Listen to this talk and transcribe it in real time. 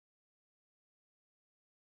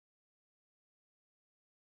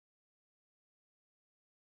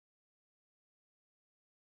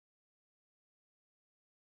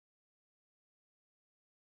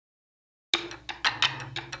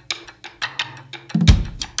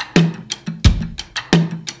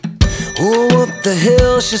Oh, up the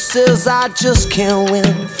hill, she says, I just can't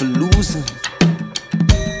win for losing.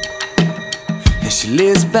 And she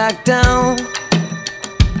lays back down.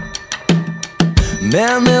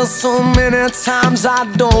 Man, there's so many times I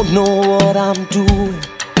don't know what I'm doing,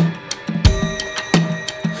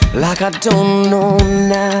 like I don't know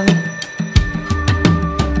now.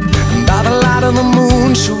 And by the light of the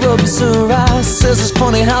moon, she rubs her eyes, says it's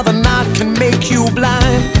funny how the night can make you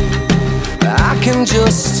blind. I can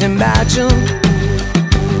just imagine,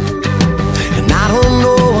 and I don't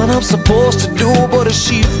know what I'm supposed to do, but if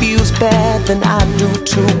she feels bad, then I do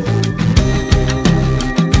too.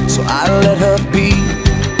 So I let her be.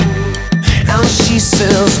 And she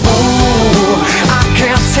says, oh, I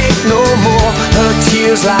can't take no more. Her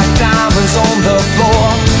tears like diamonds on the floor,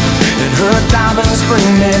 and her diamonds bring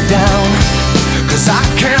me down, 'cause I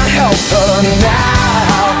can't help her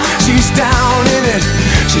now. She's down in it.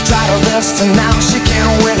 She tried her best and now she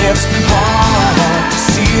can't win. It's hard to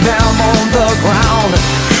see them on the ground,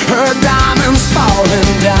 her diamonds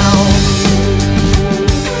falling down.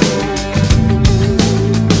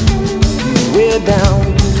 Way down.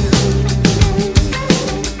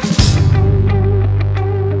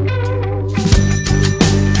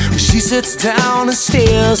 She sits down and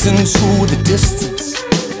stares into the distance,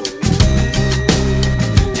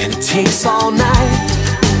 and it takes all night.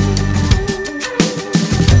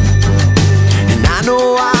 And I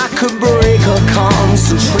know I could break her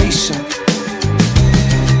concentration,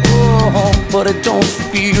 oh, but it don't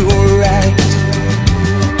feel right.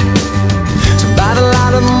 So by the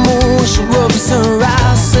light of the moon, she rubs her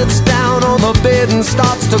eyes, sits down on the bed and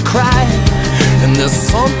starts to cry. And there's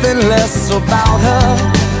something less about her,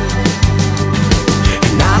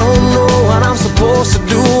 I don't know what I'm supposed to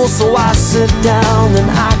do, so I sit down and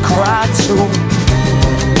I cry too.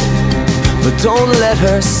 But don't let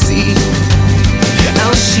her see.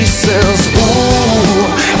 And she says, ooh,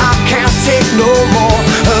 I can't take no more.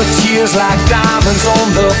 Her tears like diamonds on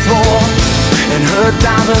the floor, and her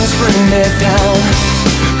diamonds bring me down,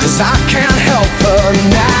 'cause I can't help her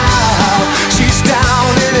now. She's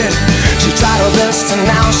down in it. She tried her best and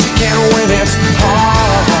now she can't win. It's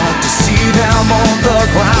hard to see them on the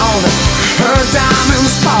ground, her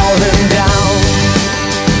diamonds falling down.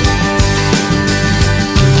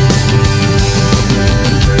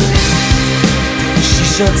 She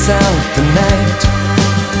shuts out the night,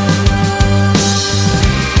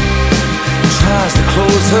 tries to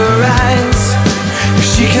close her eyes. If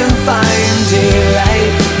she can find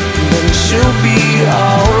daylight, then she'll be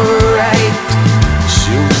alright.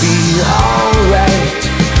 She'll be alright,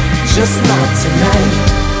 just not tonight.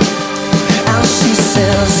 And she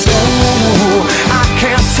says, oh, I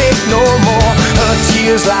can't take no more. Her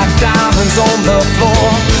tears like diamonds on the floor,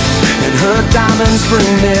 and her diamonds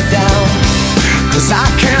bring me down, 'cause I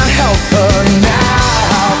can't help her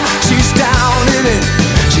now. She's down in it.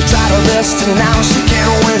 She tried her best and now she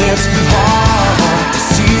can't win. It's hard to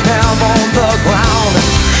see them on the ground,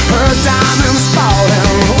 her diamonds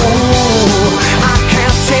falling. Ooh, I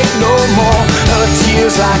can't take no more. Her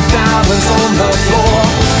tears like diamonds on the floor,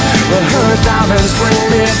 but her diamonds bring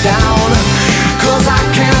me down, 'cause I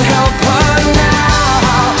can't help her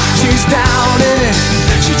now. She's down in it.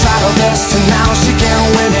 She tried her best and now she can't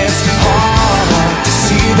win. It's hard to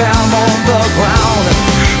see them on the ground,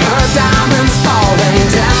 her diamonds falling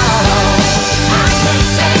down. I can't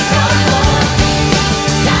take no more.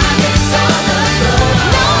 Diamonds on the floor.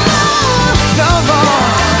 No more. No more.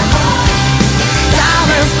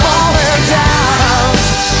 Diamonds falling down.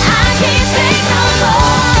 I can't take no more.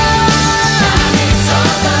 Diamonds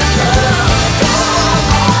on the floor. No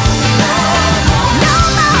more.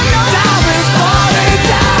 Diamonds falling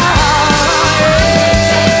down.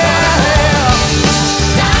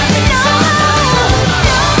 Diamonds on the floor.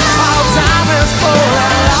 Oh, diamonds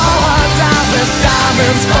falling. Oh,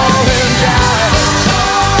 diamonds falling down.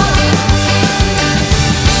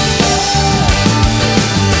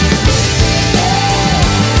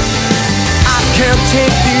 I can't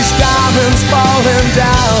take these diamonds falling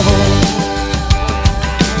down.